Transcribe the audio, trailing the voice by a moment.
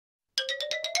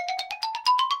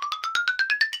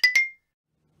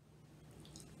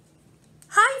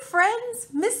friends,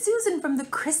 Miss Susan from the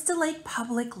Crystal Lake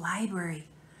Public Library.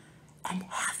 And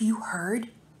have you heard?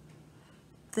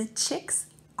 The chicks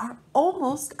are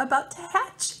almost about to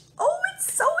hatch. Oh,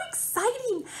 it's so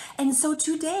exciting. And so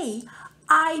today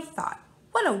I thought,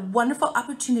 what a wonderful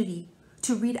opportunity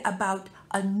to read about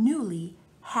a newly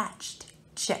hatched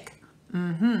chick.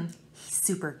 He's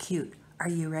super cute. Are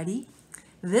you ready?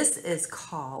 This is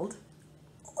called,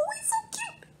 oh, he's so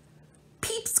cute,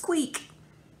 Peepsqueak.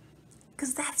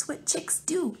 Because that's what chicks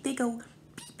do. They go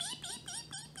beep, beep, beep, beep,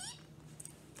 beep,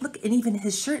 beep. Look, and even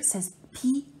his shirt says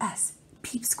P.S.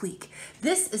 Peepsqueak.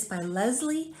 This is by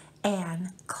Leslie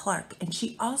Ann Clark, and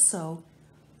she also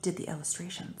did the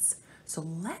illustrations. So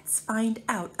let's find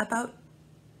out about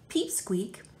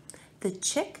Peepsqueak, the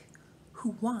chick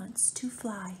who wants to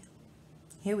fly.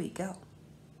 Here we go.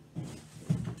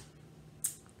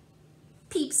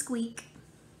 Peepsqueak.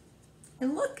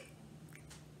 And look,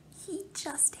 he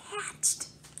just hatched.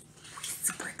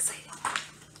 Super excited.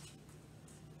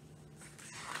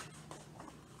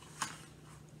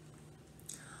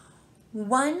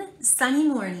 One sunny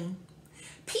morning,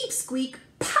 Peepsqueak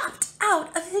popped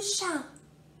out of his shell.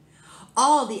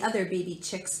 All the other baby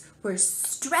chicks were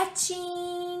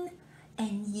stretching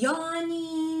and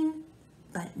yawning,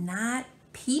 but not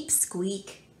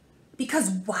Peepsqueak. Because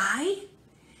why?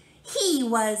 He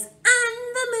was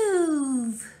on the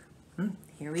move.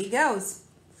 Here he goes.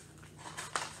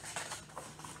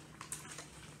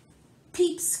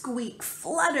 Peepsqueak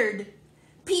fluttered.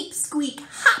 Peepsqueak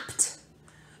hopped.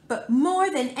 But more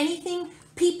than anything,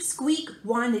 Peepsqueak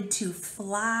wanted to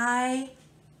fly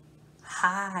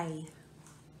high.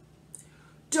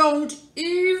 Don't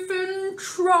even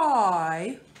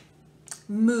try,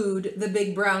 mooed the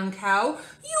big brown cow.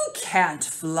 You can't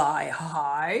fly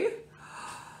high.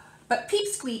 But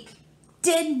Peepsqueak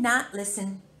did not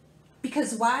listen.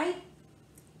 Because why?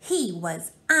 He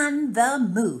was on the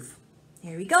move.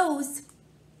 Here he goes.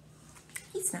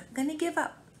 He's not going to give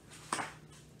up.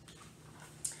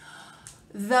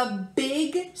 The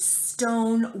big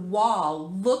stone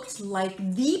wall looked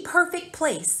like the perfect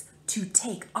place to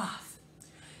take off.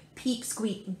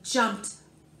 Peepsqueak jumped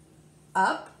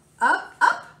up, up,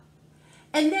 up,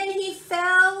 and then he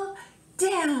fell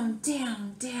down,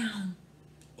 down, down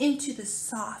into the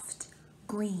soft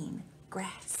green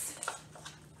grass.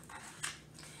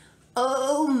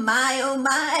 Oh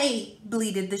my,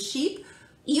 bleated the sheep.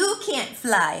 You can't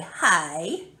fly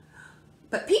high.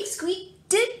 But Peepsqueak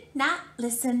did not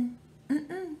listen.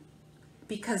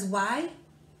 Because why?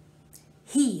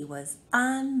 He was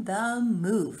on the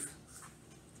move.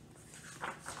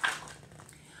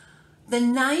 The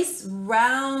nice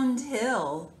round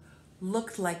hill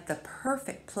looked like the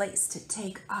perfect place to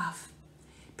take off.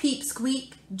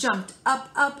 Peepsqueak jumped up,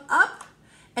 up, up,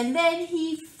 and then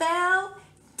he fell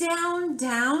down,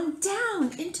 down,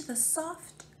 down into the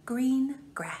soft green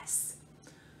grass.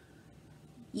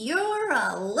 You're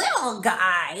a little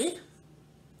guy,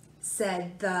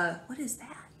 said the, what is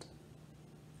that?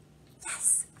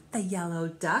 Yes, the yellow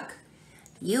duck.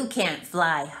 You can't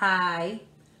fly high.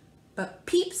 But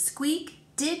Peepsqueak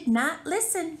did not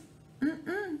listen.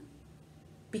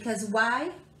 Because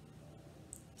why?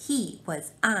 He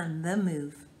was on the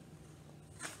move.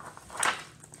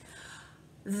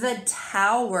 The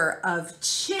Tower of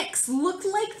Chicks looked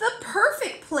like the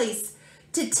perfect place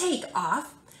to take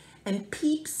off. And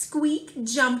Peepsqueak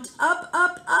jumped up,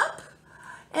 up, up,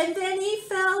 and then he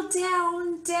fell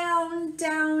down, down,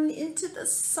 down into the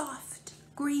soft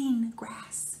green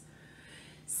grass.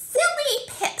 Silly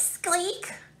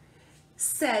Peepsqueak,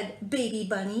 said Baby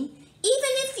Bunny.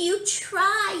 Even if you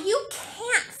try, you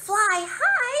can't fly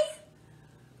high.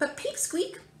 But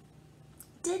Peepsqueak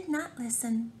did not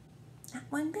listen, not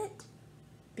one bit.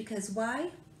 Because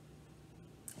why?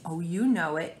 Oh, you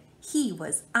know it. He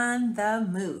was on the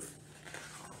move.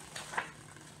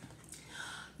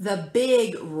 The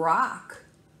big rock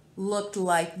looked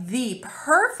like the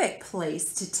perfect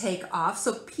place to take off,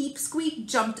 so Peepsqueak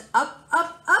jumped up,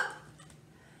 up, up.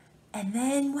 And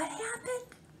then what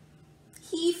happened?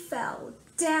 He fell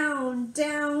down,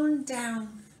 down,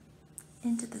 down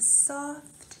into the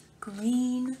soft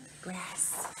green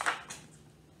grass.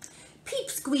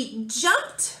 Peepsqueak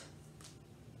jumped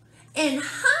and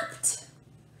hopped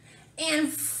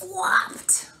and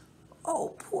flopped.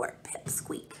 Oh, poor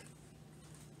Peepsqueak.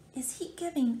 Is he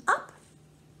giving up?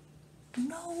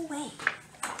 No way.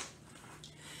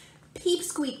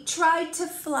 Peepsqueak tried to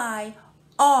fly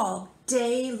all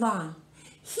day long.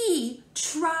 He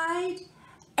tried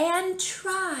and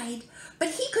tried, but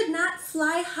he could not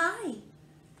fly high.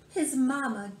 His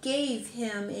mama gave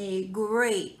him a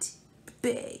great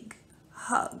big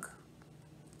hug.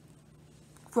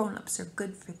 Grown-ups are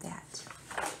good for that.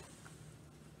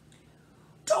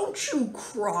 Don't you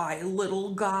cry,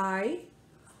 little guy,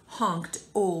 honked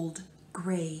old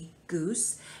gray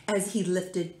goose as he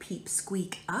lifted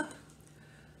Peepsqueak up.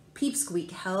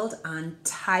 Peepsqueak held on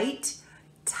tight,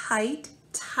 tight,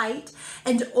 tight,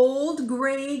 and old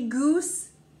gray goose,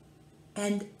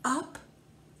 and up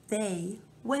they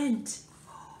went.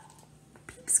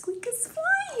 Peepsqueak is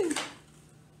flying.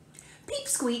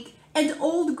 Peepsqueak and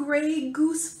old gray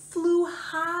goose flew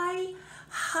high,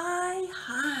 high,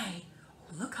 high.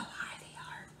 Look how high they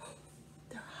are.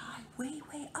 They're high, way,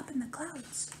 way up in the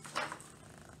clouds.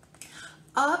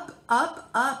 Up, up,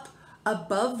 up,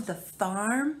 above the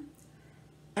farm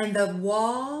and the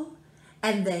wall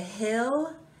and the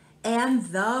hill and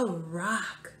the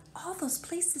rock. All those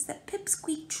places that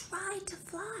Peepsqueak tried to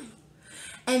fly.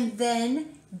 And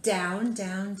then down,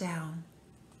 down, down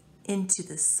into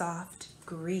the soft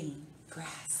green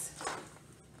grass.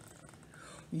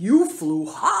 You flew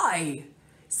high,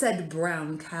 said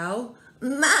Brown Cow.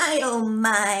 My, oh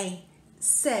my,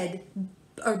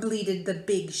 bleated the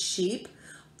big sheep.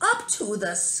 Up to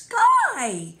the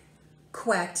sky,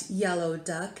 quacked Yellow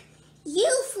Duck.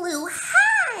 You flew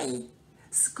high,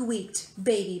 squeaked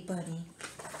Baby Bunny.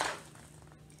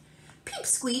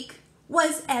 Peepsqueak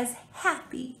was as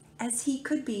happy as he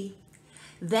could be.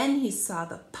 Then he saw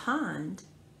the pond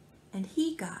and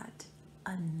he got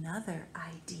another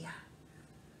idea.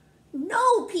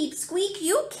 No, Peepsqueak,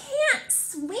 you can't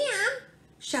swim,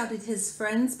 shouted his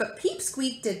friends, but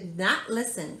Peepsqueak did not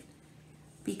listen.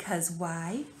 Because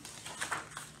why?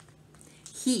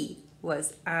 He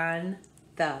was on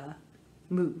the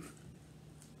move.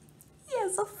 He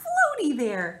has a floaty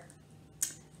there.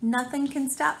 Nothing can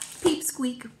stop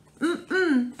Peepsqueak.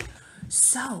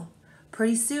 So,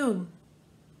 pretty soon,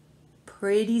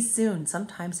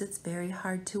 sometimes it's very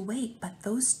hard to wait, but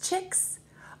those chicks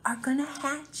are gonna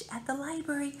hatch at the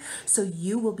library. So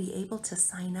you will be able to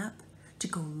sign up to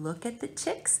go look at the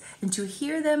chicks and to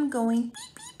hear them going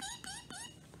beep, beep, beep, beep,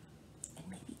 beep, and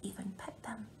maybe even pet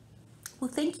them. Well,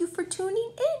 thank you for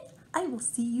tuning in. I will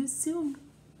see you soon.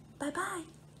 Bye-bye.